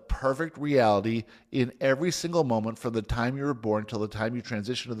the perfect reality in every single moment from the time you were born till the time you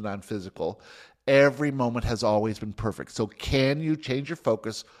transition to the non-physical. Every moment has always been perfect. So can you change your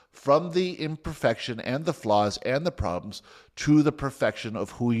focus from the imperfection and the flaws and the problems to the perfection of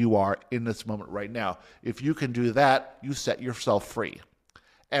who you are in this moment right now? If you can do that, you set yourself free.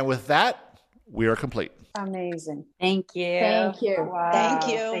 And with that, we are complete. Amazing. Thank you. Thank you. Wow.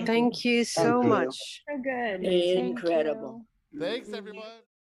 Thank you. Thank you so Thank you. much. So good. Incredible. Thanks, everyone.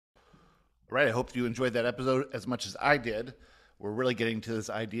 All right, I hope you enjoyed that episode as much as I did. We're really getting to this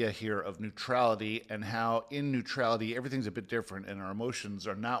idea here of neutrality and how in neutrality, everything's a bit different and our emotions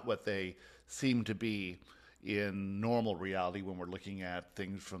are not what they seem to be in normal reality when we're looking at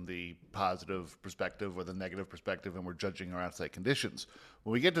things from the positive perspective or the negative perspective and we're judging our outside conditions.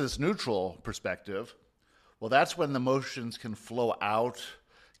 When we get to this neutral perspective, well, that's when the emotions can flow out,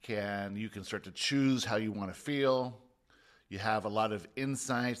 you can start to choose how you want to feel. You have a lot of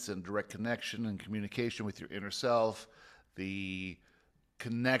insights and direct connection and communication with your inner self. The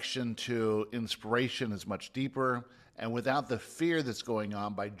connection to inspiration is much deeper. And without the fear that's going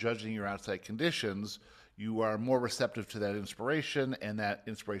on by judging your outside conditions, you are more receptive to that inspiration, and that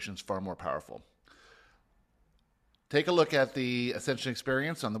inspiration is far more powerful. Take a look at the Ascension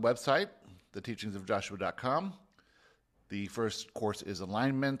Experience on the website, theteachingsofjoshua.com. The first course is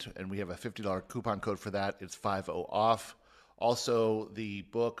alignment, and we have a $50 coupon code for that. It's 50 off. Also, the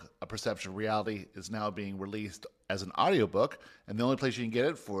book, A Perception of Reality, is now being released as an audiobook, and the only place you can get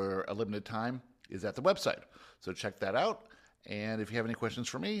it for a limited time is at the website. So check that out. And if you have any questions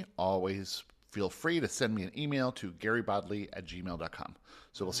for me, always feel free to send me an email to garybodley@gmail.com.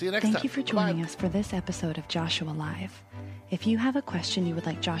 So we'll see you next time. Thank you for joining Bye-bye. us for this episode of Joshua Live. If you have a question you would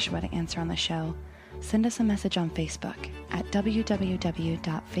like Joshua to answer on the show, send us a message on Facebook at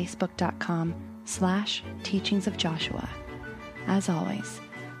www.facebook.com/teachingsofjoshua. As always,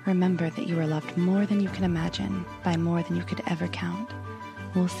 remember that you are loved more than you can imagine by more than you could ever count.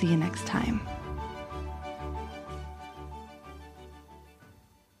 We'll see you next time.